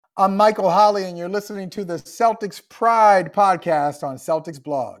I'm Michael Holly, and you're listening to the Celtics Pride podcast on Celtics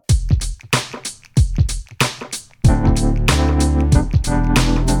Blog.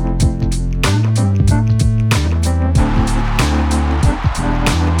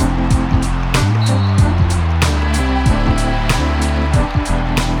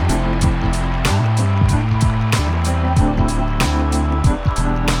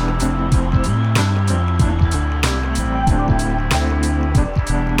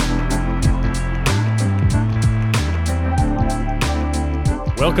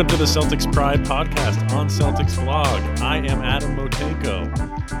 Welcome to the Celtics Pride podcast on Celtics Blog. I am Adam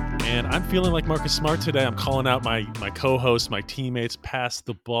Motenko, and I'm feeling like Marcus Smart today. I'm calling out my co-hosts, my teammates, pass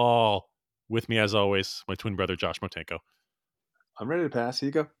the ball. With me, as always, my twin brother, Josh Motenko. I'm ready to pass. Here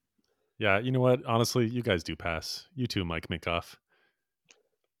you go. Yeah, you know what? Honestly, you guys do pass. You too, Mike Minkoff.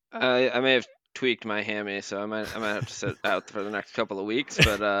 I may have tweaked my hammy, so I might have to sit out for the next couple of weeks.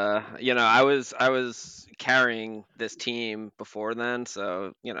 But I was carrying this team before then,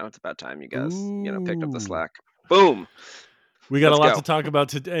 so it's about time you guys picked up the slack. Boom. We got a lot to talk about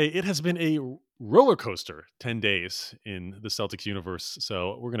today. It has been a roller coaster 10 days in the Celtics universe.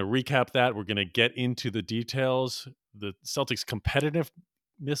 So we're going to recap that. We're going to get into the details. The Celtics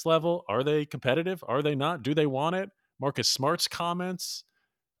competitiveness level. Are they competitive? Are they not? Do they want it? Marcus Smart's comments.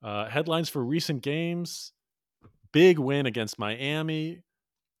 Headlines for recent games. Big win against Miami.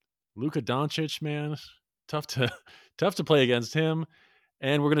 Luka Doncic, man. Tough to play against him.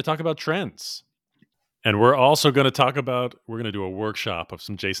 And we're going to talk about trends. And we're also going to we're going to do a workshop of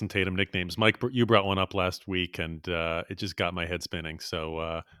some Jason Tatum nicknames. Mike, you brought one up last week, and it just got my head spinning.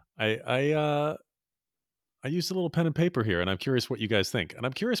 So I used a little pen and paper here, and I'm curious what you guys think. And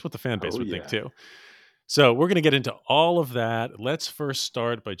I'm curious what the fan base would think too. So we're going to get into all of that. Let's first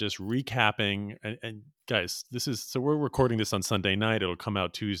start by just recapping. And guys, we're recording this on Sunday night. It'll come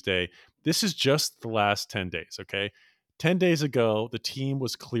out Tuesday. This is just the last 10 days, okay? 10 days ago, the team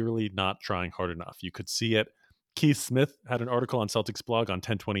was clearly not trying hard enough. You could see it. Keith Smith had an article on Celtics Blog on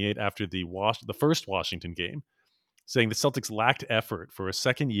 10/28 after the first Washington game, saying the Celtics lacked effort for a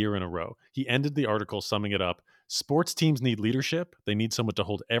second year in a row. He ended the article summing it up. Sports teams need leadership. They need someone to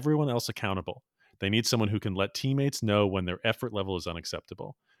hold everyone else accountable. They need someone who can let teammates know when their effort level is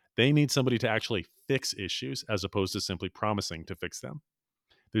unacceptable. They need somebody to actually fix issues as opposed to simply promising to fix them.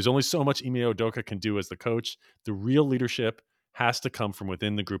 There's only so much Ime Udoka can do as the coach. The real leadership has to come from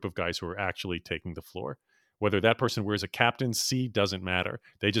within the group of guys who are actually taking the floor. Whether that person wears a captain's C doesn't matter.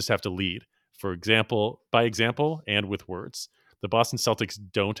 They just have to lead. For example, by example and with words. The Boston Celtics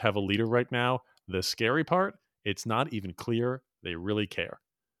don't have a leader right now. The scary part, it's not even clear they really care.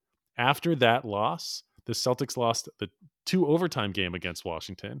 After that loss, the Celtics lost the 2 overtime game against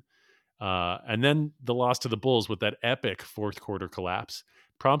Washington. And then the loss to the Bulls with that epic fourth quarter collapse,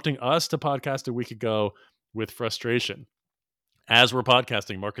 prompting us to podcast a week ago with frustration. As we're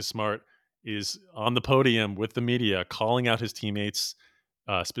podcasting, Marcus Smart is on the podium with the media calling out his teammates,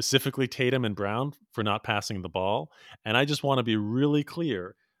 specifically Tatum and Brown, for not passing the ball. And I just want to be really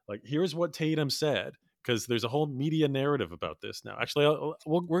clear. Like, here's what Tatum said, because there's a whole media narrative about this now. Actually,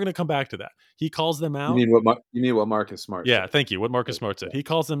 we're going to come back to that. He calls them out. You mean what Marcus Smart said? Yeah, thank you. What Marcus Smart said. He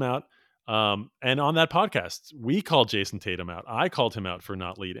calls them out. And on that podcast, we called Jason Tatum out. I called him out for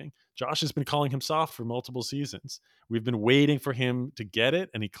not leading. Josh has been calling him soft for multiple seasons. We've been waiting for him to get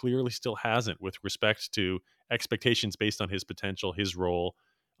it, and he clearly still hasn't with respect to expectations based on his potential, his role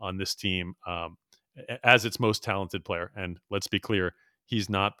on this team as its most talented player. And let's be clear, he's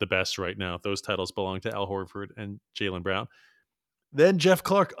not the best right now. Those titles belong to Al Horford and Jaylen Brown. Then Jeff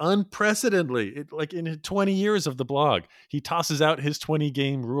Clark, unprecedentedly, like in 20 years of the blog, he tosses out his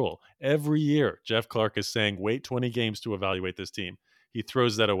 20-game rule. Every year, Jeff Clark is saying, wait 20 games to evaluate this team. He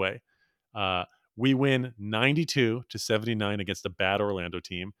throws that away. We win 92-79 against a bad Orlando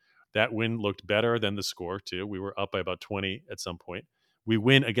team. That win looked better than the score, too. We were up by about 20 at some point. We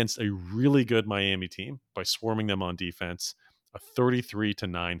win against a really good Miami team by swarming them on defense, a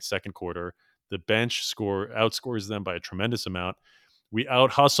 33-9 second quarter. The bench outscores them by a tremendous amount. We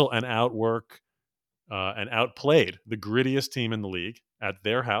out-hustle and outwork and outplayed the grittiest team in the league at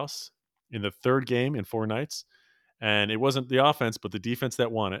their house in the third game in 4 nights. And it wasn't the offense, but the defense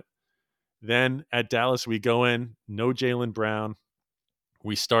that won it. Then at Dallas, we go in, no Jaylen Brown.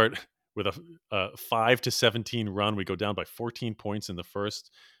 We start with a 5-17 run. We go down by 14 points in the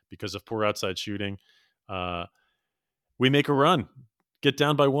first because of poor outside shooting. We make a run, get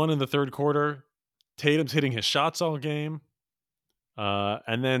down by 1 in the third quarter. Tatum's hitting his shots all game.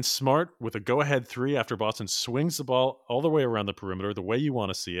 And then Smart with a go-ahead 3 after Boston swings the ball all the way around the perimeter, the way you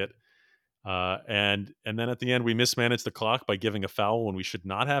want to see it. And then at the end, we mismanaged the clock by giving a foul when we should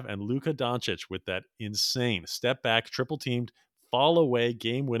not have. And Luka Doncic with that insane step back, triple teamed, fall away,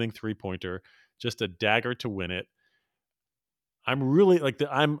 game winning 3-pointer, just a dagger to win it. I'm really like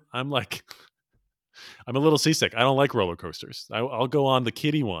I'm like I'm a little seasick. I don't like roller coasters. I'll go on the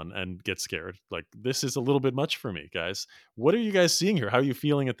kiddie one and get scared. Like, this is a little bit much for me, guys. What are you guys seeing here? How are you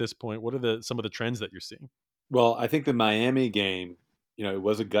feeling at this point? What are some of the trends that you're seeing? Well, I think the Miami game, it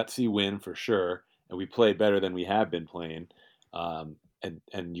was a gutsy win for sure, and we played better than we have been playing.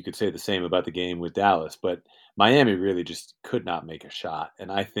 And you could say the same about the game with Dallas, but Miami really just could not make a shot,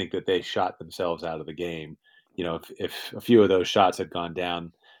 and I think that they shot themselves out of the game. If a few of those shots had gone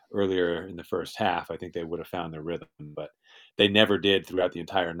down earlier in the first half, I think they would have found their rhythm, but they never did throughout the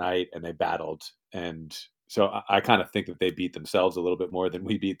entire night, and they battled. And so I kind of think that they beat themselves a little bit more than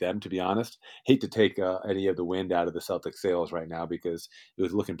we beat them, to be honest. Hate to take any of the wind out of the Celtics sails right now because it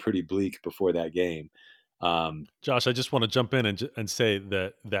was looking pretty bleak before that game. Josh, I just want to jump in and say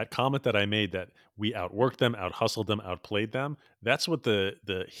that comment that I made, that we outworked them, out-hustled them, outplayed them, that's what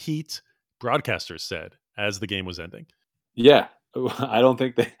the Heat broadcasters said as the game was ending. Yeah, I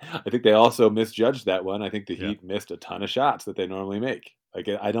think they also misjudged that one. I think the Yeah. Heat missed a ton of shots that they normally make. Like,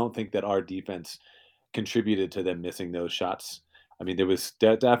 I don't think that our defense contributed to them missing those shots. I mean, there was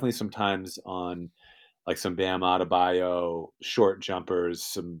definitely some times on like some Bam Adebayo short jumpers,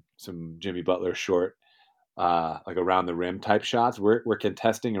 some Jimmy Butler short, like around the rim type shots. We're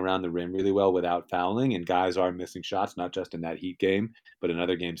contesting around the rim really well without fouling, and guys are missing shots, not just in that Heat game, but in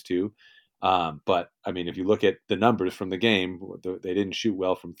other games too. But I mean, if you look at the numbers from the game, they didn't shoot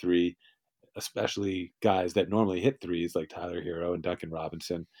well from three, especially guys that normally hit threes like Tyler Hero and Duncan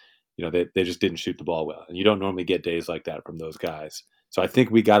Robinson. They just didn't shoot the ball well, and you don't normally get days like that from those guys. So I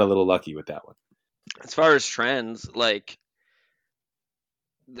think we got a little lucky with that one. As far as trends, like,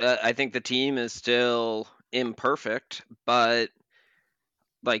 I think the team is still imperfect, but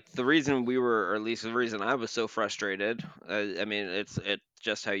like the reason we were, or at least the reason I was so frustrated, I mean, it's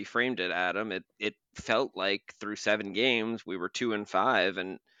just how you framed it, Adam. It felt like through 7 games we were 2-5,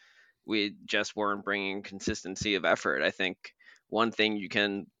 and we just weren't bringing consistency of effort. I think one thing you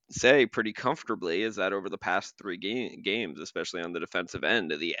can say pretty comfortably is that over the past 3 games, especially on the defensive end,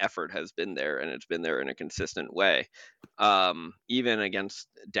 the effort has been there, and it's been there in a consistent way. Even against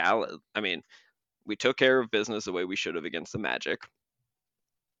Dallas, I mean, we took care of business the way we should have against the Magic.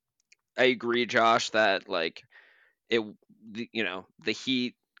 I agree, Josh, that like the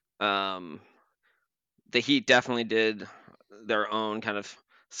Heat, the Heat definitely did their own kind of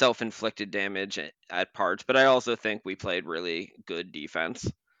self-inflicted damage at parts, but I also think we played really good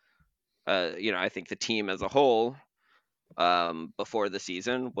defense. I think the team as a whole, before the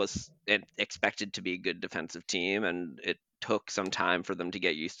season, was expected to be a good defensive team, and it took some time for them to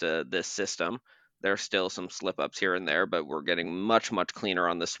get used to this system. There are still some slip-ups here and there, but we're getting much, much cleaner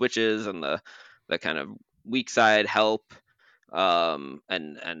on the switches and the kind of weak side help,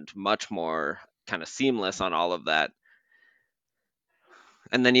 and much more kind of seamless on all of that.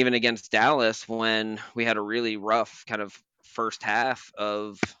 And then even against Dallas, when we had a really rough kind of first half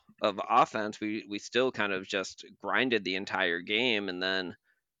of offense, we still kind of just grinded the entire game. And then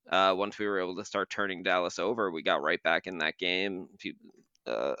once we were able to start turning Dallas over, we got right back in that game.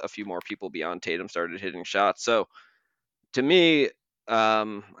 A few more people beyond Tatum started hitting shots. So to me,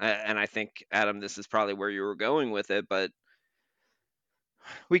 and I think, Adam, this is probably where you were going with it, but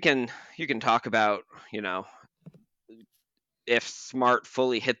you can talk about, if Smart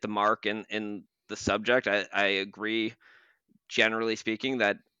fully hit the mark in the subject. I agree, generally speaking,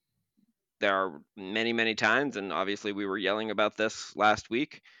 that there are many, many times, and obviously we were yelling about this last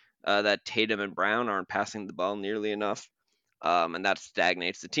week, that Tatum and Brown aren't passing the ball nearly enough, and that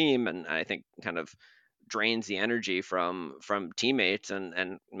stagnates the team, and I think kind of drains the energy from teammates,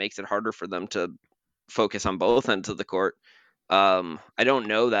 and makes it harder for them to focus on both ends of the court. I don't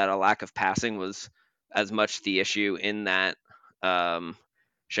know that a lack of passing was as much the issue in that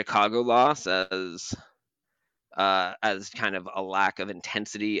Chicago loss as kind of a lack of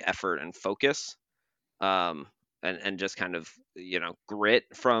intensity, effort, and focus, and just kind of grit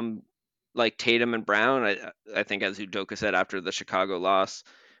from like Tatum and Brown. I think, as Udoka said after the Chicago loss,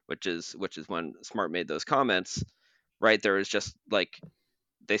 which is when Smart made those comments, right? There was just like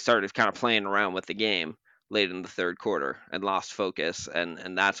they started kind of playing around with the game late in the third quarter and lost focus,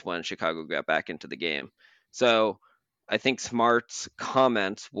 and that's when Chicago got back into the game. So I think Smart's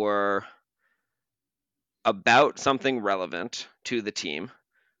comments were about something relevant to the team,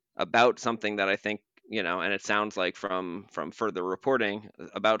 about something that I think, and it sounds like from further reporting,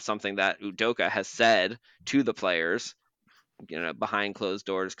 about something that Udoka has said to the players behind closed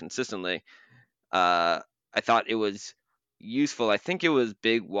doors consistently. I thought it was useful. I think it was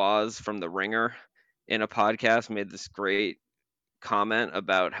Big Waz from The Ringer in a podcast made this great comment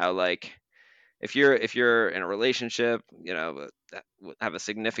about how, like, if you're in a relationship, have a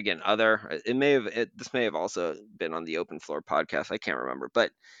significant other. This may have also been on the Open Floor podcast. I can't remember,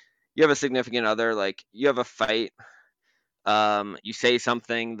 but you have a significant other, like you have a fight. You say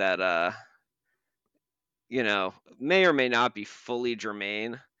something that may or may not be fully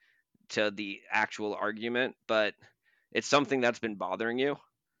germane to the actual argument, but it's something that's been bothering you,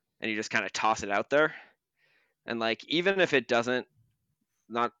 and you just kind of toss it out there, and like even if it doesn't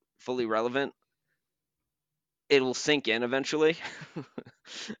not fully relevant, it will sink in eventually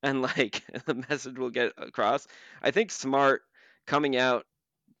and like the message will get across. I think Smart coming out,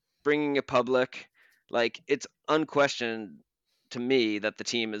 bringing it public, like it's unquestioned to me that the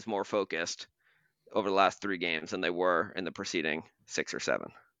team is more focused over the last 3 games than they were in the preceding 6 or 7.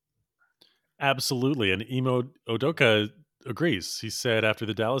 Absolutely. And Imo Udoka agrees. He said after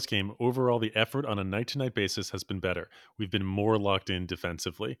the Dallas game, overall, the effort on a night-to-night basis has been better. We've been more locked in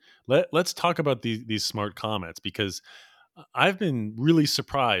defensively. Let's talk about these Smart comments, because I've been really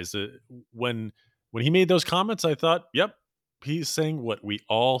surprised that when he made those comments, I thought, yep, he's saying what we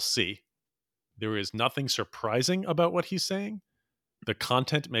all see. There is nothing surprising about what he's saying. The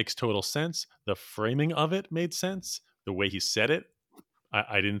content makes total sense. The framing of it made sense. The way he said it,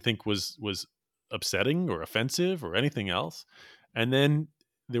 I didn't think was upsetting or offensive or anything else. And then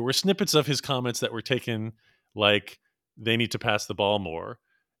there were snippets of his comments that were taken like they need to pass the ball more.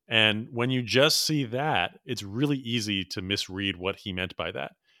 And when you just see that, it's really easy to misread what he meant by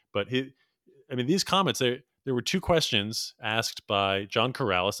that. But these comments, there were 2 questions asked by John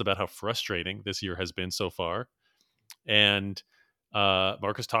Corrales about how frustrating this year has been so far. And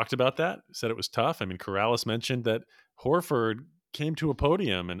Marcus talked about that, said it was tough. I mean, Corrales mentioned that Horford came to a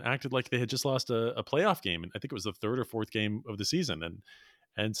podium and acted like they had just lost a playoff game. And I think it was the 3rd or 4th game of the season.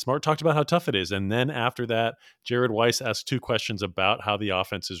 And Smart talked about how tough it is. And then after that, Jared Weiss asked 2 questions about how the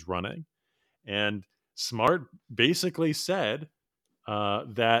offense is running. And Smart basically said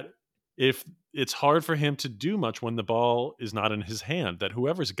that if it's hard for him to do much when the ball is not in his hand, that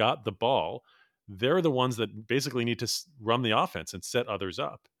whoever's got the ball, they're the ones that basically need to run the offense and set others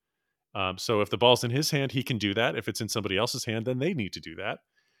up. So if the ball's in his hand, he can do that. If it's in somebody else's hand, then they need to do that.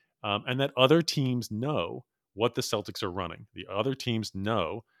 And that other teams know what the Celtics are running. The other teams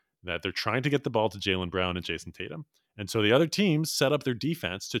know that they're trying to get the ball to Jaylen Brown and Jason Tatum. And so the other teams set up their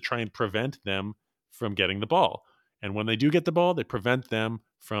defense to try and prevent them from getting the ball. And when they do get the ball, they prevent them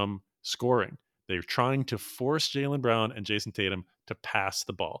from scoring. They're trying to force Jaylen Brown and Jason Tatum to pass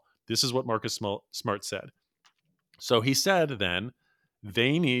the ball. This is what Marcus Smart said. So he said then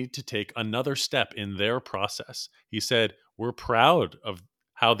they need to take another step in their process. He said, we're proud of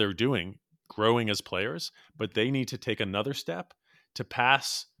how they're doing, growing as players, but they need to take another step to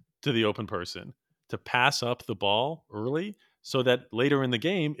pass to the open person, to pass up the ball early so that later in the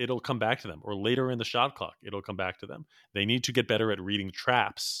game, it'll come back to them, or later in the shot clock, it'll come back to them. They need to get better at reading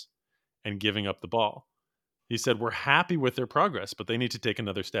traps and giving up the ball. He said, we're happy with their progress, but they need to take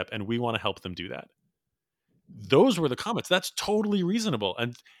another step, and we want to help them do that. Those were the comments. That's totally reasonable.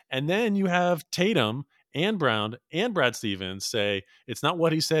 And then you have Tatum and Brown and Brad Stevens say it's not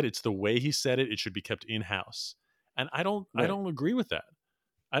what he said, it's the way he said it. It should be kept in-house. And I don't agree with that.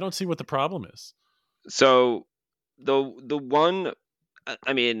 I don't see what the problem is. So the one,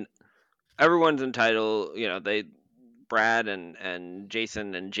 I mean, everyone's entitled, Brad and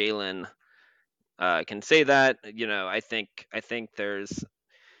Jason and Jaylen can say that. I think there's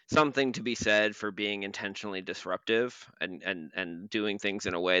something to be said for being intentionally disruptive and doing things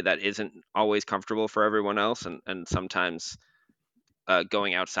in a way that isn't always comfortable for everyone else, and sometimes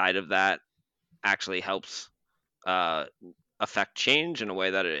going outside of that actually helps affect change in a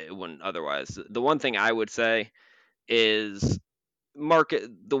way that it wouldn't otherwise. The one thing I would say is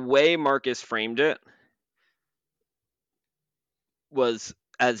the way Marcus framed it was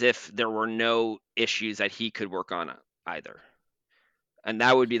as if there were no issues that he could work on either. And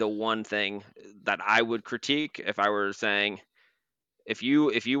that would be the one thing that I would critique if I were saying, if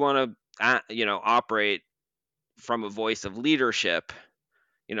you want to, operate from a voice of leadership,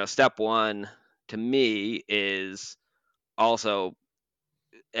 step one to me is also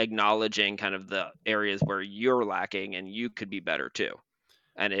acknowledging kind of the areas where you're lacking and you could be better too.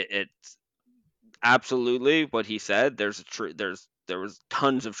 And it's absolutely what he said. There was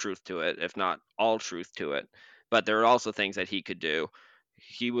tons of truth to it, if not all truth to it. But there are also things that he could do.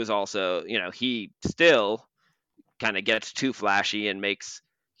 He was also, he still kind of gets too flashy and makes,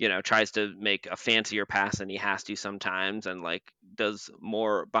 tries to make a fancier pass than he has to sometimes, and like does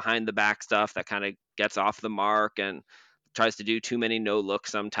more behind the back stuff that kind of gets off the mark and tries to do too many no look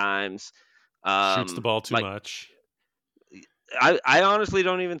sometimes. Shoots the ball too like much. I honestly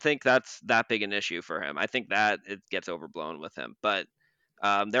don't even think that's that big an issue for him. I think that it gets overblown with him, but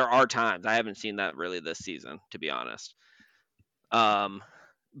there are times I haven't seen that really this season, to be honest.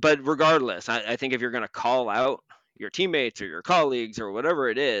 But regardless, I think if you're going to call out your teammates or your colleagues or whatever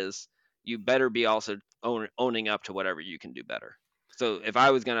it is, you better be also owning up to whatever you can do better. So if I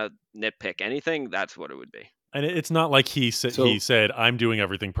was going to nitpick anything, that's what it would be. And it's not like he said I'm doing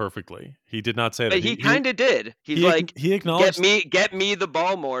everything perfectly. He did not say that. But he kind of did. He's like, he acknowledged, get me the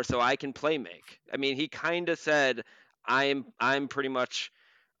ball more so I can play make. I mean, he kind of said I'm pretty much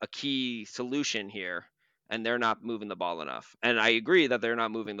a key solution here, and they're not moving the ball enough. And I agree that they're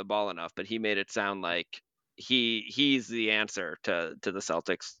not moving the ball enough, but he made it sound like he's the answer to the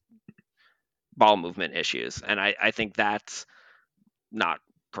Celtics ball movement issues, and I think that's not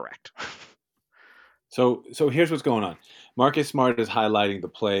correct. So here's what's going on. Marcus Smart is highlighting the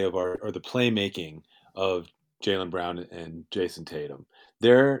play of the playmaking of Jaylen Brown and Jason Tatum.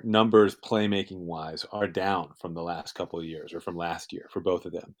 Their numbers playmaking wise are down from the last couple of years, or from last year for both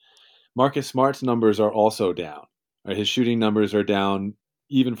of them. Marcus Smart's numbers are also down. Right? His shooting numbers are down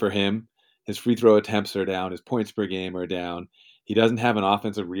even for him. His free throw attempts are down. His points per game are down. He doesn't have an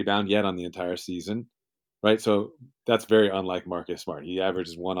offensive rebound yet on the entire season. Right, so that's very unlike Marcus Smart. He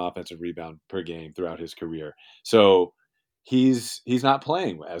averages 1 offensive rebound per game throughout his career. So he's not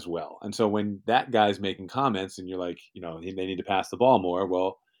playing as well. And so when that guy's making comments and you're like, they need to pass the ball more,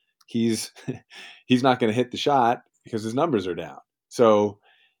 well, he's he's not going to hit the shot because his numbers are down. So,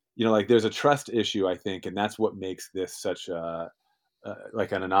 there's a trust issue, I think, and that's what makes this such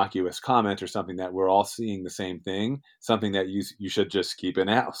like an innocuous comment or something that we're all seeing the same thing, something that you should just keep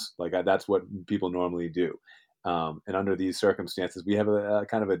in-house. Like that's what people normally do. And under these circumstances, we have a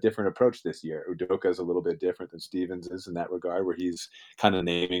kind of a different approach this year. Udoka is a little bit different than Stevens is in that regard, where he's kind of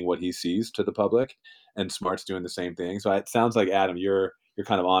naming what he sees to the public, and Smart's doing the same thing. So it sounds like, Adam, you're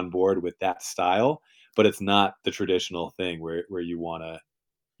kind of on board with that style, but it's not the traditional thing where you want to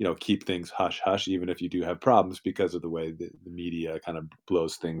keep things hush hush, even if you do have problems because of the way the media kind of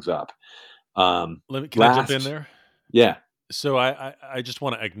blows things up. Can I jump in there? Yeah. So I just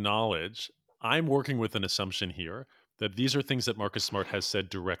want to acknowledge I'm working with an assumption here that these are things that Marcus Smart has said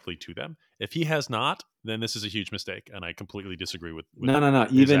directly to them. If he has not, then this is a huge mistake, and I completely disagree with no.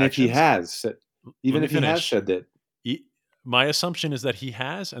 Even if he has said that. My assumption is that he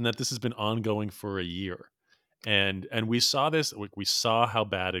has, and that this has been ongoing for a year. And we saw this. We saw how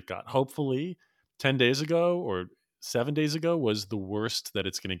bad it got. Hopefully, 10 days ago or 7 days ago was the worst that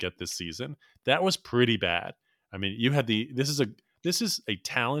it's going to get this season. That was pretty bad. I mean, you had this is a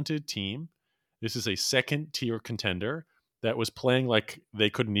talented team. This is a second tier contender that was playing like they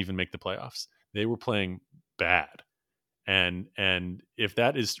couldn't even make the playoffs. They were playing bad. And if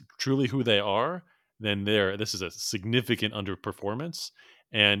that is truly who they are, then this is a significant underperformance.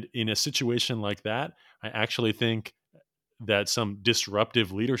 And in a situation like that, I actually think that some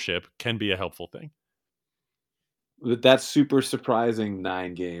disruptive leadership can be a helpful thing. That's super surprising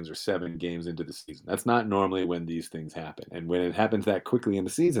 9 games or 7 games into the season. That's not normally when these things happen. And when it happens that quickly in the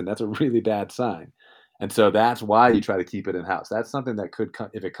season, that's a really bad sign. And so that's why you try to keep it in-house. That's something that could,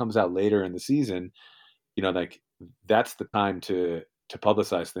 if it comes out later in the season, that's the time to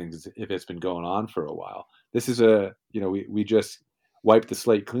publicize things if it's been going on for a while. This is we just wiped the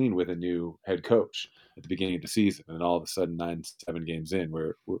slate clean with a new head coach at the beginning of the season, and all of a sudden 9-7 games in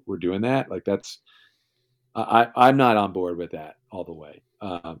we're doing that. Like I'm not on board with that all the way,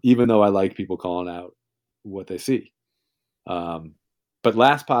 even though I like people calling out what they see. But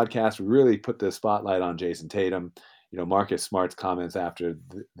last podcast we really put the spotlight on Jason Tatum. Marcus Smart's comments after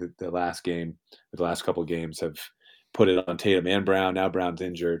the last game, the last couple of games, have put it on Tatum and Brown. Now Brown's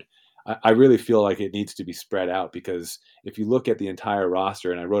injured. I really feel like it needs to be spread out, because if you look at the entire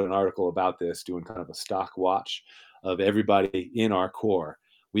roster, and I wrote an article about this, doing kind of a stock watch of everybody in our core,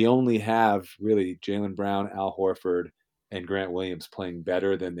 we only have really Jaylen Brown, Al Horford, and Grant Williams playing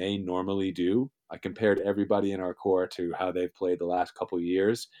better than they normally do. I compared everybody in our core to how they've played the last couple of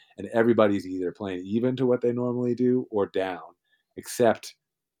years, and everybody's either playing even to what they normally do or down, except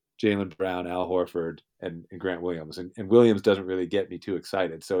Jaylen Brown, Al Horford, and Grant Williams. And Williams doesn't really get me too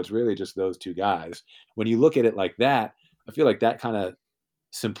excited. So it's really just those two guys. When you look at it like that, I feel like that kind of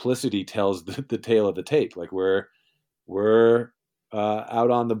simplicity tells the tale of the tape. Like we're out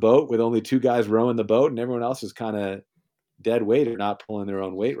on the boat with only 2 guys rowing the boat, and everyone else is kind of dead weight or not pulling their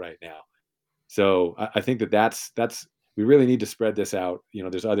own weight right now. So I think that's we really need to spread this out.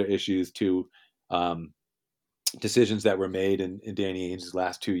 There's other issues too, decisions that were made in Danny Ainge's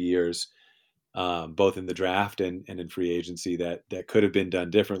last 2 years, both in the draft and in free agency that could have been done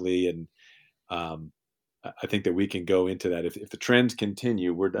differently. And I think that we can go into that. If the trends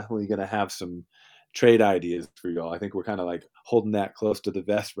continue, we're definitely going to have some trade ideas for y'all. I think we're kind of like holding that close to the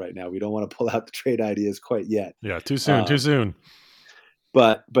vest right now. We don't want to pull out the trade ideas quite yet. Yeah, too soon.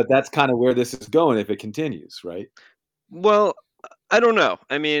 But that's kind of where this is going if it continues, right? Well, I don't know.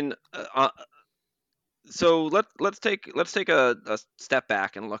 I mean, so let's take a step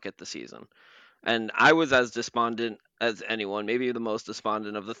back and look at the season. And I was as despondent as anyone, maybe the most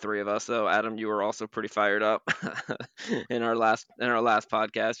despondent of the three of us. Though, Adam, you were also pretty fired up in our last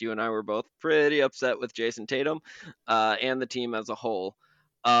podcast. You and I were both pretty upset with Jason Tatum and the team as a whole.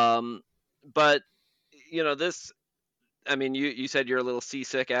 But this. I mean, you said you're a little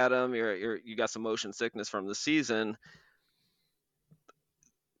seasick, Adam. You got some motion sickness from the season.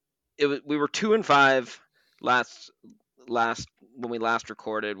 We were 2-5 last when we last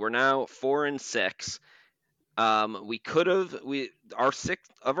recorded. We're now 4-6. Our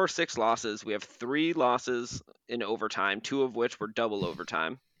 6 losses, we have 3 losses in overtime, 2 of which were double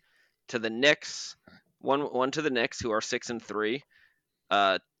overtime. To the Knicks, one to the Knicks, who are 6-3.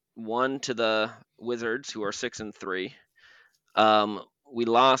 1 to the Wizards, who are 6-3. We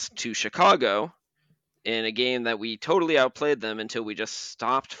lost to Chicago in a game that we totally outplayed them until we just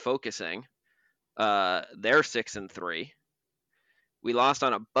stopped focusing. They're 6-3. We lost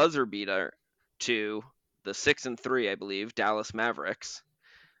on a buzzer beater to the 6-3, I believe, Dallas Mavericks.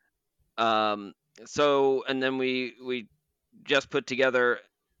 And then we just put together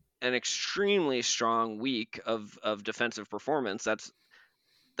an extremely strong week of defensive performance.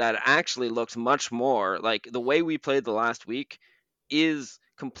 That actually looks much more like the way we played the last week is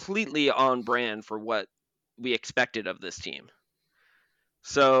completely on brand for what we expected of this team.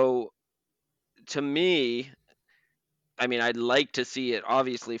 So to me, I mean, I'd like to see it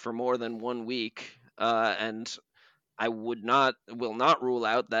obviously for more than 1 week. And I will not rule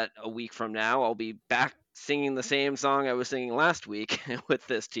out that a week from now I'll be back singing the same song I was singing last week with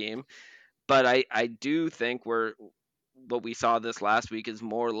this team. But I do think what we saw this last week is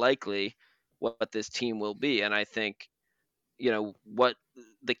more likely what this team will be. And I think, what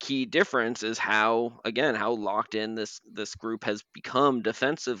the key difference is how locked in this group has become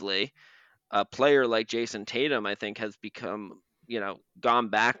defensively. A player like Jason Tatum, I think, has become, gone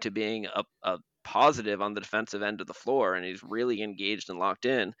back to being a positive on the defensive end of the floor, and he's really engaged and locked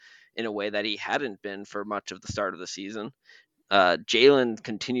in a way that he hadn't been for much of the start of the season. Jalen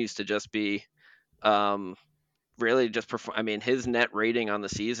continues to just be really just perform. I mean, his net rating on the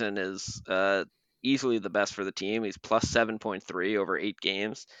season is easily the best for the team. He's plus 7.3 over 8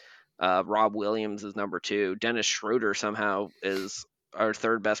 games. Rob Williams is number 2. Dennis Schroeder somehow is our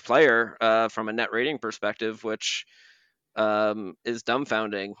 3rd best player from a net rating perspective, which is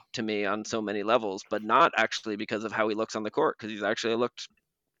dumbfounding to me on so many levels, but not actually because of how he looks on the court, because he's actually looked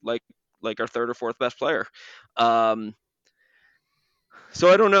like our 3rd or 4th best player. So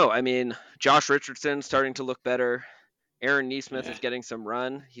I don't know. I mean, Josh Richardson starting to look better. Aaron Nesmith is getting some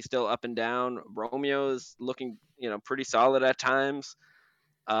run. He's still up and down. Romeo is looking, pretty solid at times.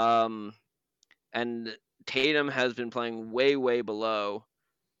 And Tatum has been playing way, way below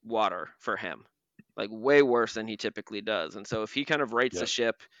water for him, like way worse than he typically does. And so if he kind of rights the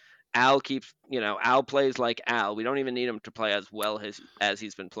ship, Al plays like Al. We don't even need him to play as well as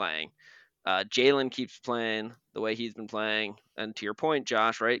he's been playing. Jalen keeps playing the way he's been playing. And to your point,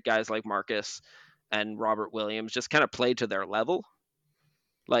 Josh, right? Guys like Marcus and Robert Williams just kind of play to their level.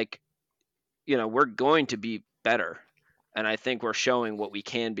 Like, we're going to be better. And I think we're showing what we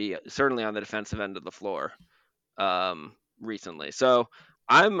can be, certainly on the defensive end of the floor recently. So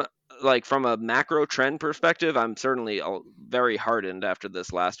I'm like, from a macro trend perspective, I'm certainly very hardened after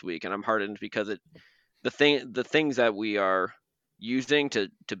this last week. And I'm hardened because the things that we are using to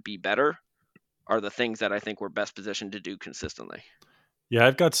be better are the things that I think we're best positioned to do consistently. Yeah,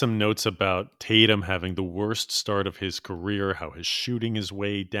 I've got some notes about Tatum having the worst start of his career, how his shooting is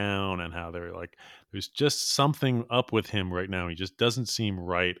way down, and how there's just something up with him right now. He just doesn't seem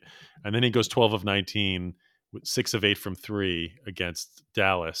right. And then he goes 12 of 19 with 6 of 8 from 3 against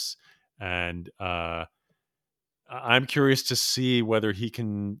Dallas. And I'm curious to see whether he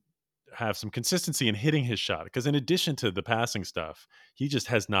can have some consistency in hitting his shot, because in addition to the passing stuff, he just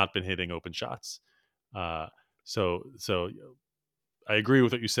has not been hitting open shots. So I agree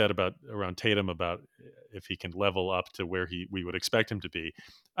with what you said around Tatum, about if he can level up to where we would expect him to be.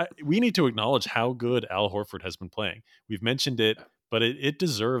 We need to acknowledge how good Al Horford has been playing. We've mentioned it but it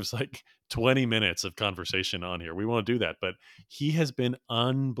deserves like 20 minutes of conversation on here. We won't do that, but he has been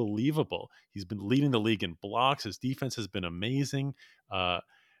unbelievable. He's been leading the league in blocks. His defense has been amazing.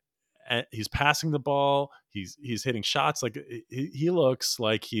 He's passing the ball. He's hitting shots. Like he looks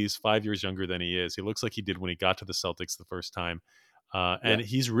like he's 5 years younger than he is. He looks like he did when he got to the Celtics the first time. And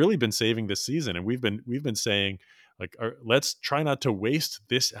he's really been saving this season. And we've been saying, like, let's try not to waste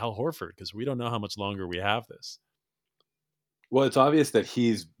this Al Horford, because we don't know how much longer we have this. Well, it's obvious that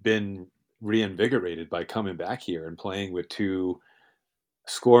he's been reinvigorated by coming back here and playing with two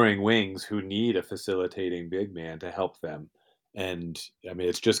scoring wings who need a facilitating big man to help them. And I mean,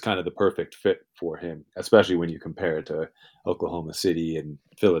 it's just kind of the perfect fit for him, especially when you compare it to Oklahoma City and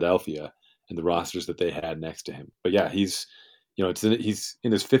Philadelphia and the rosters that they had next to him. But yeah, he's he's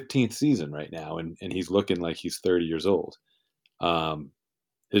in his 15th season right now, and he's looking like he's 30 years old.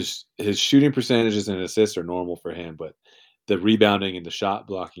 His shooting percentages and assists are normal for him, but the rebounding and the shot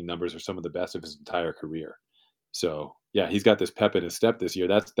blocking numbers are some of the best of his entire career. So yeah, he's got this pep in his step this year.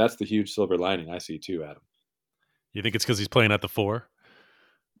 That's the huge silver lining I see too, Adam. You think it's because he's playing at the 4?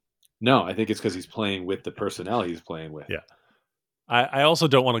 No, I think it's because he's playing with the personnel he's playing with. Yeah. I also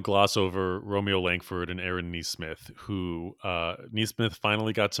don't want to gloss over Romeo Langford and Aaron Nesmith, who Nesmith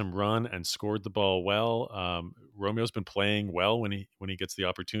finally got some run and scored the ball well. Romeo's been playing well when he gets the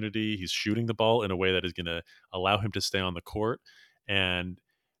opportunity. He's shooting the ball in a way that is going to allow him to stay on the court. And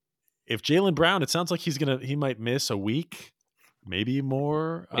if Jaylen Brown, it sounds like he might miss a week, maybe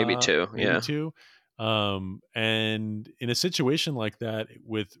more, maybe two. And in a situation like that,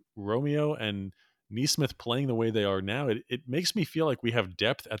 with Romeo and Nesmith playing the way they are now, it makes me feel like we have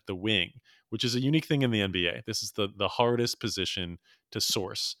depth at the wing, which is a unique thing in the NBA. This is the hardest position to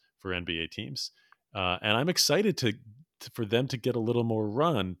source for NBA teams. And I'm excited for them to get a little more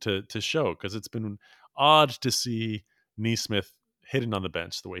run to show, because it's been odd to see Nesmith hidden on the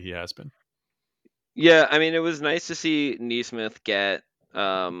bench the way he has been. Yeah, I mean, it was nice to see Nesmith get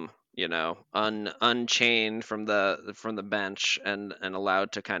unchained from the bench and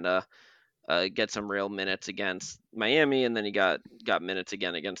allowed to kind of get some real minutes against Miami, and then he got minutes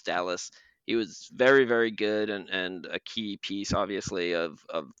again against Dallas. He was very, very good and a key piece, obviously, of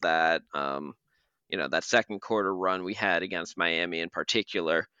that that second quarter run we had against Miami in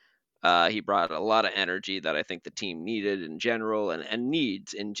particular. He brought a lot of energy that I think the team needed in general and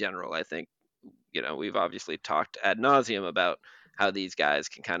needs in general. I think we've obviously talked ad nauseum about how these guys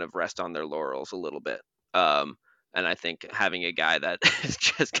can kind of rest on their laurels a little bit. And I think having a guy that is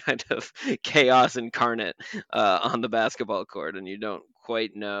just kind of chaos incarnate on the basketball court, and you don't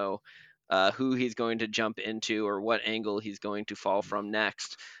quite know who he's going to jump into or what angle he's going to fall from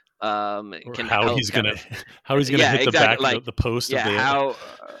next, can how he's gonna hit the back of the post. Yeah,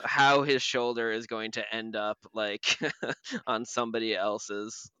 how his shoulder is going to end up like on somebody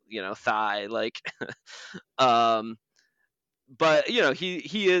else's thigh, like. But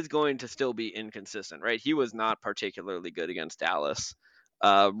he is going to still be inconsistent, right? He was not particularly good against Dallas.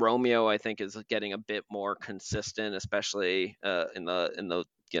 Romeo, I think, is getting a bit more consistent, especially in the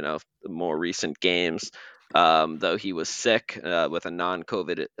more recent games. Though he was sick with a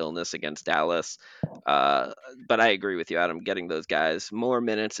non-COVID illness against Dallas. But I agree with you, Adam. Getting those guys more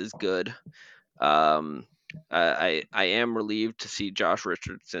minutes is good. I am relieved to see Josh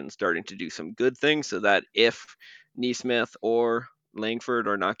Richardson starting to do some good things, so that if Nesmith or Langford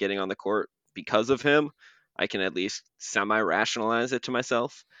are not getting on the court because of him, I can at least semi-rationalize it to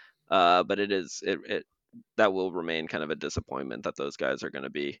myself. But it that will remain kind of a disappointment that those guys are going to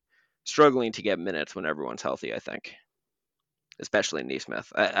be struggling to get minutes when everyone's healthy, I think. Especially Nesmith.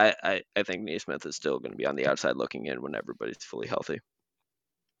 I think Nesmith is still going to be on the outside looking in when everybody's fully healthy.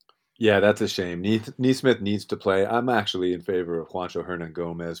 Yeah, that's a shame. Nesmith needs to play. I'm actually in favor of Juancho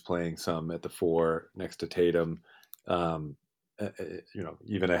Hernangomez playing some at the 4 next to Tatum, even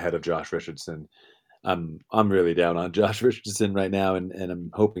ahead of Josh Richardson. I'm really down on Josh Richardson right now, and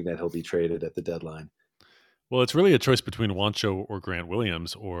I'm hoping that he'll be traded at the deadline. Well, it's really a choice between Juancho or Grant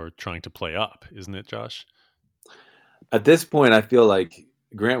Williams, or trying to play up, isn't it, Josh? At this point, I feel like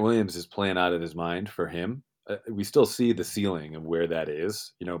Grant Williams is playing out of his mind for him. We still see the ceiling of where that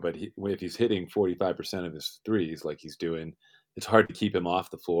is, but if he's hitting 45% of his threes like he's doing, it's hard to keep him off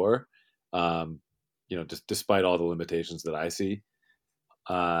the floor, just despite all the limitations that I see.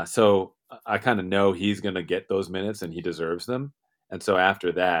 So I kind of know he's going to get those minutes and he deserves them. And so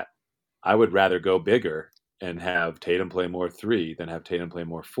after that, I would rather go bigger and have Tatum play more 3 than have Tatum play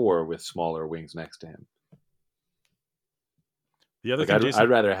more 4 with smaller wings next to him. The other thing,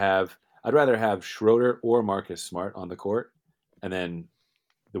 I'd rather have Schroeder or Marcus Smart on the court, and then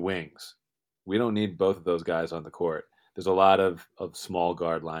the wings. We don't need both of those guys on the court. there's a lot of small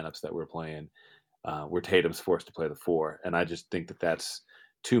guard lineups that we're playing where Tatum's forced to play the 4, and I just think that that's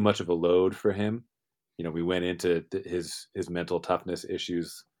too much of a load for him. We went into his mental toughness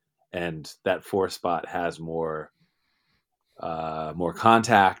issues, and that 4 spot has more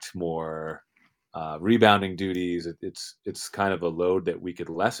contact, more rebounding duties. It's kind of a load that we could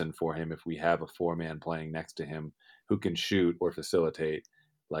lessen for him if we have a 4-man playing next to him who can shoot or facilitate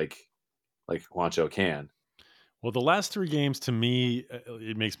like Juancho can. Well, the last 3 games, to me,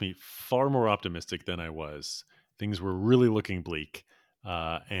 it makes me far more optimistic than I was. Things were really looking bleak,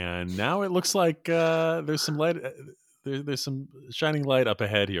 and now it looks like there's some light. There's some shining light up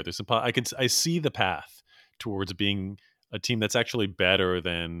ahead here. There's some. I see the path towards being a team that's actually better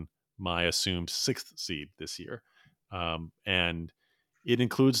than my assumed 6th seed this year, and it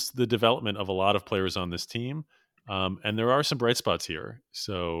includes the development of a lot of players on this team, and there are some bright spots here.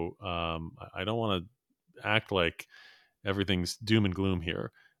 So I don't want to act like everything's doom and gloom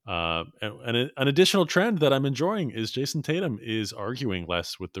here. And an additional trend that I'm enjoying is Jason Tatum is arguing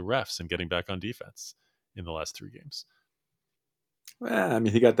less with the refs and getting back on defense in the last 3 games. Well, I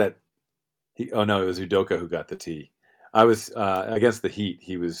mean, he got that. Oh no, it was Udoka who got the T. I was against the Heat.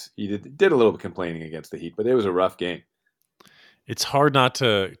 He did a little complaining against the Heat, but it was a rough game. It's hard not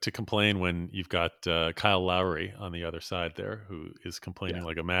to complain when you've got Kyle Lowry on the other side there, who is complaining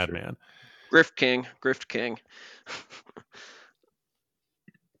like a madman. Grift King.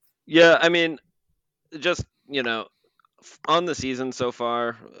 Yeah, I mean, just on the season so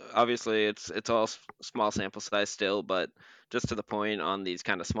far, obviously it's all small sample size still, but just to the point on these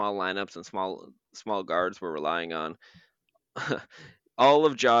kind of small lineups and small guards we're relying on. All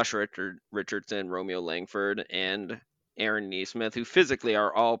of Josh Richardson, Romeo Langford, and Aaron Nesmith, who physically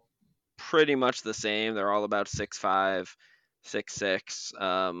are all pretty much the same. They're all about 6'5",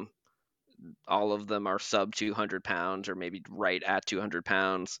 6'6". All of them are sub 200 pounds, or maybe right at 200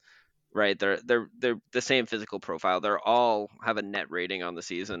 pounds. Right, they're the same physical profile. They're all have a net rating on the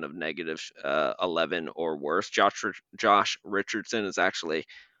season of negative 11 or worse. Josh Richardson is actually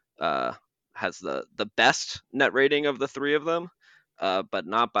has the best net rating of the 3 of them, but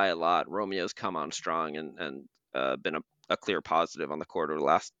not by a lot. Romeo's come on strong and been a clear positive on the court over the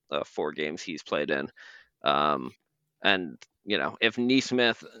last 4 games he's played in. And if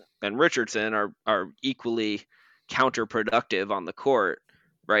Nesmith and Richardson are equally counterproductive on the court,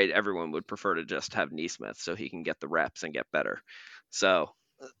 right, everyone would prefer to just have Nesmith so he can get the reps and get better. So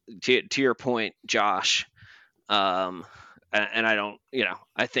to your point, Josh, and I don't,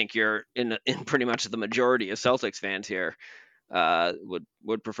 I think you're in pretty much the majority of Celtics fans here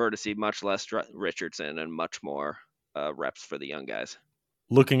would prefer to see much less Richardson and much more reps for the young guys.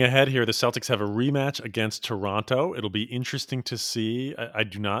 Looking ahead here, the Celtics have a rematch against Toronto. It'll be interesting to see. I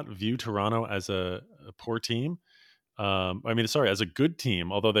do not view Toronto as a poor team. As a good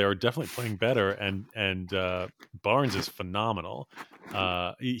team, although they are definitely playing better, and Barnes is phenomenal.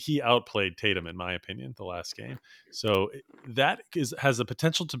 He outplayed Tatum, in my opinion, the last game. So that has the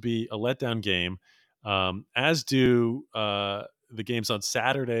potential to be a letdown game, as do the games on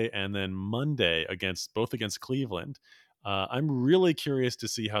Saturday and then Monday against Cleveland. I'm really curious to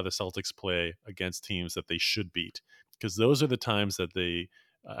see how the Celtics play against teams that they should beat, because those are the times that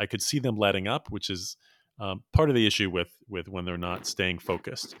I could see them letting up, which is part of the issue with when they're not staying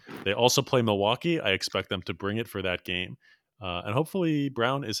focused. They also play Milwaukee. I expect them to bring it for that game, and hopefully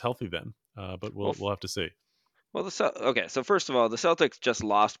Brown is healthy then. But we'll have to see. Well, so first of all, the Celtics just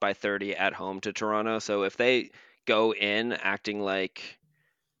lost by 30 at home to Toronto. So if they go in acting like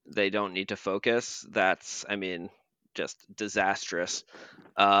they don't need to focus, that's, just disastrous.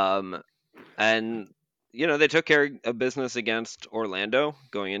 And they took care of business against Orlando,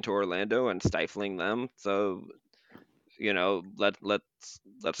 going into Orlando and stifling them. So, let's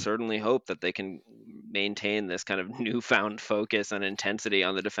certainly hope that they can maintain this kind of newfound focus and intensity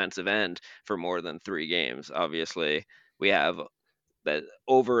on the defensive end for more than 3 games. Obviously, we have that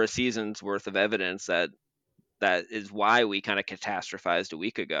over a season's worth of evidence that is why we kind of catastrophized a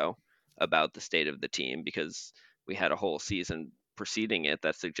week ago about the state of the team, because we had a whole season preceding it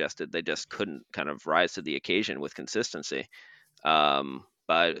that suggested they just couldn't kind of rise to the occasion with consistency.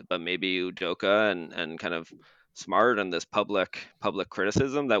 But maybe Udoka and kind of Smart and this public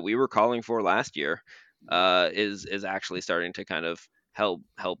criticism that we were calling for last year is actually starting to kind of help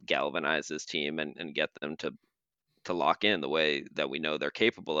galvanize this team and get them to lock in the way that we know they're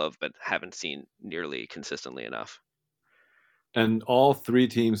capable of, but haven't seen nearly consistently enough. And all 3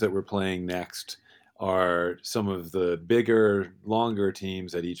 teams that we're playing next are some of the bigger, longer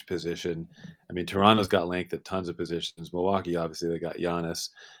teams at each position. Toronto's got length at tons of positions. Milwaukee, obviously, they got Giannis.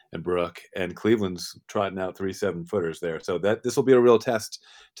 and Brooke, and Cleveland's trotting out 3 7-footers there. So this will be a real test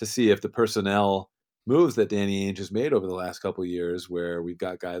to see if the personnel moves that Danny Ainge has made over the last couple of years, where we've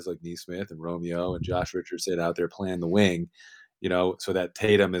got guys like Neesmith and Romeo and Josh Richardson out there playing the wing, so that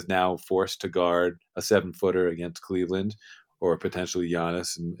Tatum is now forced to guard a 7-footer against Cleveland, or potentially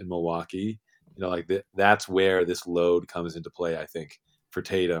Giannis in Milwaukee. That's where this load comes into play, I think, for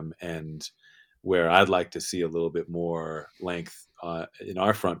Tatum, and where I'd like to see a little bit more length in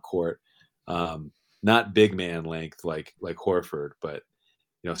our front court. Not big man length like Horford, but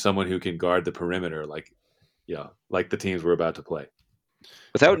someone who can guard the perimeter like the teams we're about to play.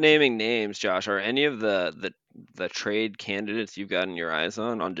 Without naming names, Josh, are any of the trade candidates you've gotten your eyes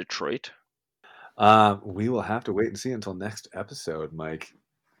on Detroit? We will have to wait and see until next episode, Mike.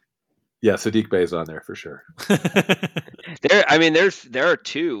 Yeah, Saddiq Bey's on there for sure. There are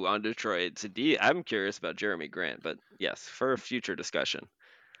 2 on Detroit. Saddiq, I'm curious about Jeremy Grant, but yes, for a future discussion.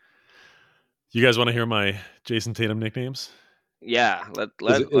 You guys want to hear my Jason Tatum nicknames? Yeah,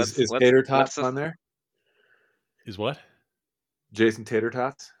 is Tater Tots on there? Is what? Jason Tater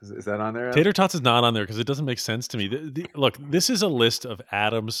Tots? Is that on there? Adam? Tater Tots is not on there because it doesn't make sense to me. Look, this is a list of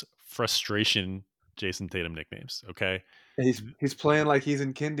Adam's frustration Jason Tatum nicknames. Okay, and he's playing like he's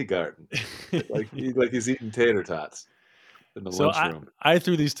in kindergarten, like he's eating tater tots in the lunchroom. I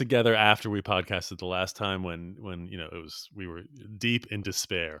threw these together after we podcasted the last time when we were deep in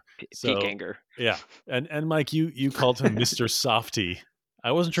despair, peak anger. Yeah, and Mike, you called him Mr. Softy.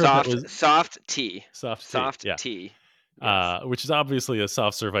 I wasn't sure if that was soft tea. Soft yeah. tea. Yes. Which is obviously a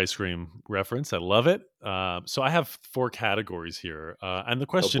soft serve ice cream reference. I love it. So I have 4 categories here, and the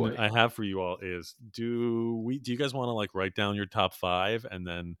question I have for you all is: do you guys want to write down your top 5 and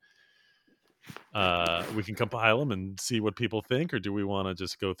then we can compile them and see what people think, or do we want to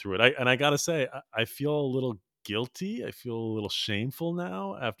just go through it? I gotta say, I feel a little guilty. I feel a little shameful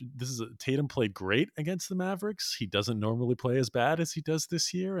now. After Tatum played great against the Mavericks. He doesn't normally play as bad as he does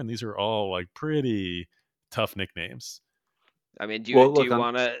this year, and these are all pretty tough nicknames. I mean, do you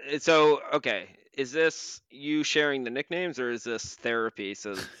want to? So, okay, is this you sharing the nicknames, or is this therapy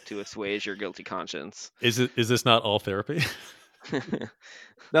to assuage your guilty conscience? Is this not all therapy?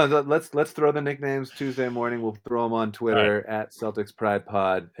 No, let's throw the nicknames Tuesday morning. We'll throw them on Twitter at Celtics Pride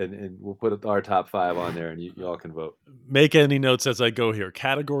Pod, and we'll put our top 5 on there, and you all can vote. Make any notes as I go here.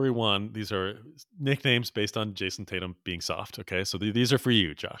 Category 1, these are nicknames based on Jason Tatum being soft. Okay, so these are for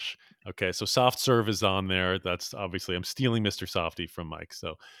you, Josh. Okay, so soft serve is on there. That's obviously, I'm stealing Mr. Softy from Mike.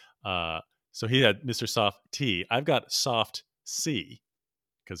 So he had Mr. Soft T. I've got soft C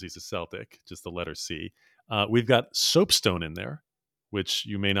because he's a Celtic, just the letter C. We've got soapstone in there, which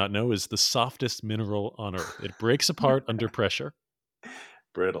you may not know is the softest mineral on earth. It breaks apart under pressure.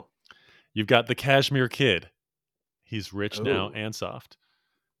 Brittle. You've got the Cashmere Kid. He's rich now and soft.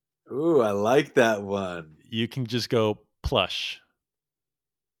 Ooh, I like that one. You can just go plush,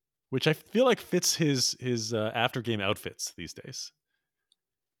 which I feel like fits his after game outfits these days.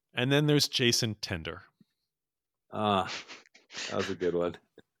 And then there's Jason Tender. That was a good one.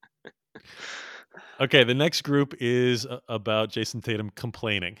 Okay, the next group is about Jason Tatum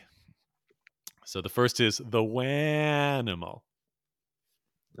complaining. So the first is the Wanimal.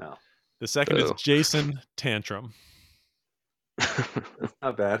 No. The second is Jason Tantrum. That's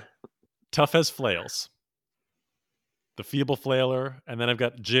not bad. Tough as flails. The Feeble Flailer. And then I've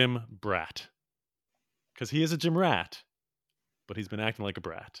got Jim Brat. Because he is a Jim Rat, but he's been acting like a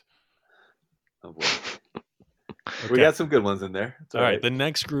brat. Oh, boy. Okay. We got some good ones in there. All right. The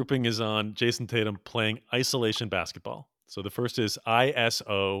next grouping is on Jason Tatum playing isolation basketball. So the first is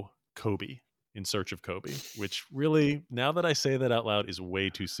ISO Kobe, in search of Kobe, which really, now that I say that out loud, is way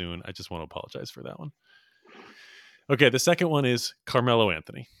too soon. I just want to apologize for that one. Okay. The second one is Carmelo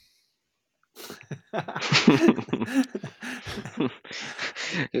Anthony.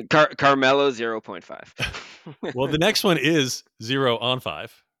 Carmelo 0.5. Well, the next one is 0 on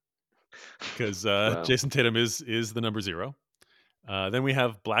 5. Because Jason Tatum is the number 0. Then we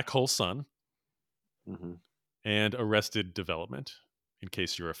have Black Hole Sun and Arrested Development, in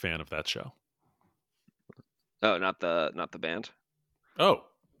case you're a fan of that show. Oh, not the band? Oh,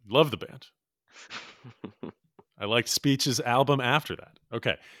 love the band. I liked Speech's album after that.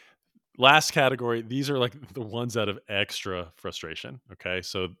 Okay. Last category. These are the ones out of extra frustration. Okay.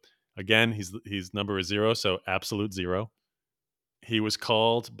 So again, his number is 0, so absolute 0. He was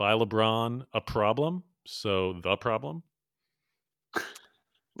called by LeBron a problem, so the problem.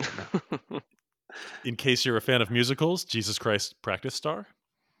 In case you're a fan of musicals, Jesus Christ Practice Star.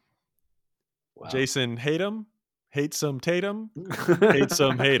 Wow. Jason Hatem, hate some Tatum, hate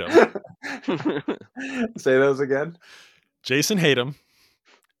some Hatem. Say those again. Jason Hatem,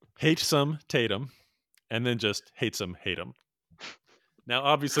 hate some Tatum, and then just hate some hate him. Now,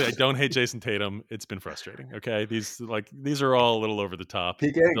 obviously, I don't hate Jason Tatum. It's been frustrating. Okay, these are all a little over the top.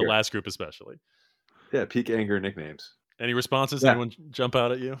 Peak The anger. last group, especially. Yeah, peak anger nicknames. Any responses? Yeah. Anyone jump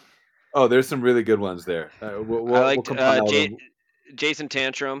out at you? Oh, there's some really good ones there. I liked compile them. Jason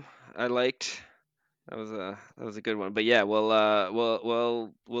Tantrum. I liked. That was a good one. But yeah, we'll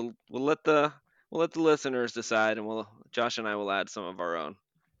let the listeners decide, and Josh and I will add some of our own.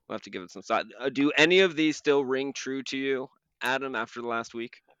 We'll have to give it some thought. Do any of these still ring true to you, Adam, after the last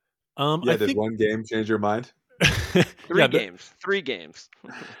week? I did think one game change your mind? Three games.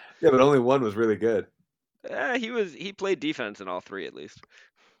 Yeah, but only one was really good. He played defense in all three at least.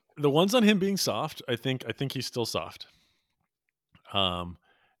 The ones on him being soft, I think he's still soft.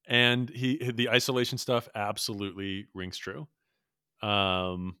 And the isolation stuff absolutely rings true.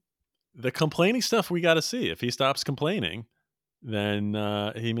 The complaining stuff we got to see. If he stops complaining, then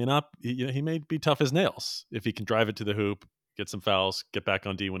he may be tough as nails. If he can drive it to the hoop, get some fouls, get back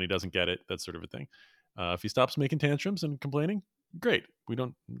on D when he doesn't get it, that sort of a thing. If he stops making tantrums and complaining, great.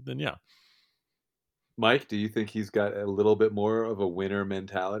 Then yeah. Mike, do you think he's got a little bit more of a winner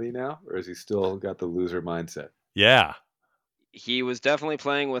mentality now, or has he still got the loser mindset? Yeah. He was definitely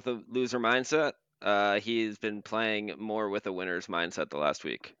playing with a loser mindset. He's been playing more with a winner's mindset the last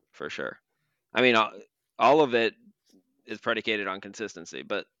week, for sure. I mean, all of it is predicated on consistency,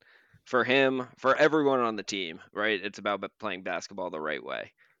 but for him, for everyone on the team, right, it's about playing basketball the right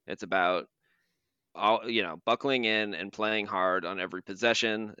way. It's about buckling in and playing hard on every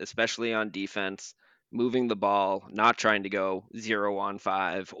possession, especially on defense, moving the ball, not trying to go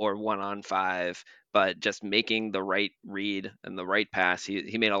 0-on-5 or 1-on-5, but just making the right read and the right pass.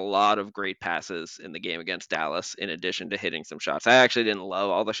 He made a lot of great passes in the game against Dallas, in addition to hitting some shots. I actually didn't love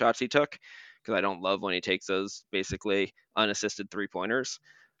all the shots he took, because I don't love when he takes those basically unassisted 3-pointers.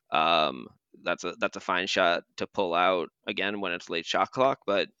 That's a fine shot to pull out again when it's late shot clock,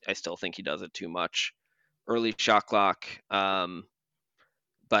 but I still think he does it too much early shot clock.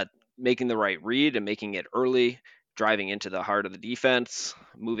 But making the right read and making it early, driving into the heart of the defense,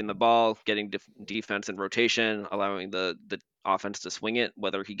 moving the ball, getting defense in rotation, allowing the offense to swing it,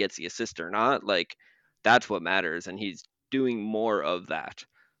 whether he gets the assist or not, like that's what matters, and he's doing more of that.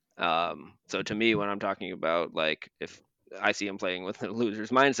 So to me, when I'm talking about, like, if I see him playing with a loser's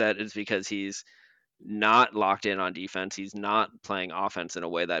mindset, it's because he's not locked in on defense. He's not playing offense in a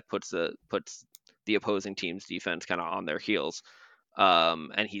way that puts the opposing team's defense kind of on their heels.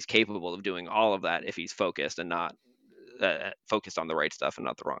 And he's capable of doing all of that if he's focused and not focused on the right stuff and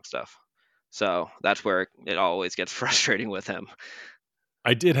not the wrong stuff. So that's where it always gets frustrating with him.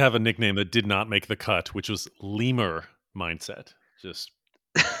 I did have a nickname that did not make the cut, which was Lemur mindset. Just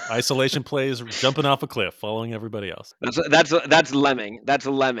isolation plays, jumping off a cliff, following everybody else. That's Lemming. That's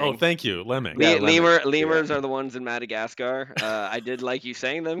a Lemming. Oh, thank you, Lemming. Lemurs are the ones in Madagascar. I did like you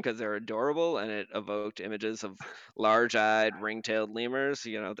saying them because they're adorable, and it evoked images of large-eyed, ring-tailed lemurs.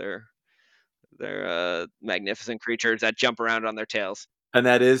 They're magnificent creatures that jump around on their tails. And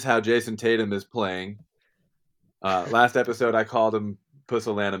that is how Jason Tatum is playing. Last episode, I called him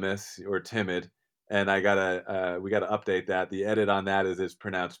pusillanimous or timid. And we gotta update that. The edit on that is it's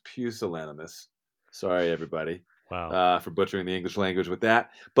pronounced pusillanimous. Sorry, everybody. Wow. For butchering the English language with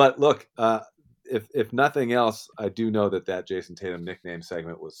that. But look, if nothing else, I do know that Jason Tatum nickname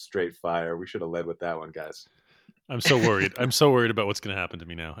segment was straight fire. We should have led with that one, guys. I'm so worried. I'm so worried about what's going to happen to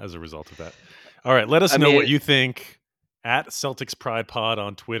me now as a result of that. All right, let us know what you think at Celtics Pride Pod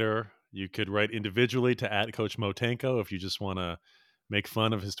on Twitter. You could write individually to at Coach Motenko if you just want to make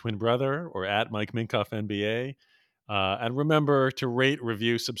fun of his twin brother, or at Mike Minkoff NBA. And remember to rate,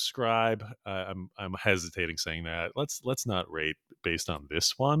 review, subscribe. I'm hesitating saying that. Let's not rate based on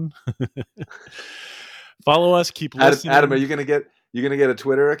this one. Follow us. Keep listening. Adam, are you gonna get a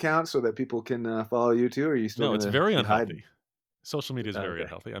Twitter account so that people can follow you too? Or are you still? No, it's very unhealthy. Hiding? Social media is very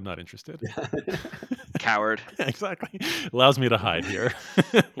unhealthy. I'm not interested. Coward. Exactly. Allows me to hide here.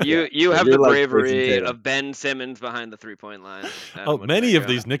 You have the bravery of Ben Simmons behind the 3-point line. Many of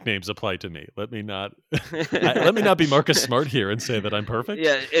these nicknames apply to me. Let me not be Marcus Smart here and say that I'm perfect.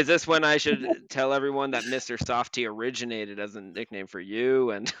 Yeah, is this when I should tell everyone that Mr. Softy originated as a nickname for you?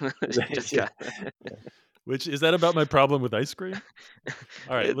 And Which is that about my problem with ice cream?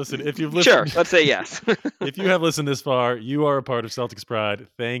 All right, listen, if you've listened, sure, let's say yes. If you have listened this far, you are a part of Celtics Pride.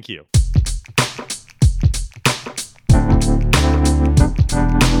 Thank you.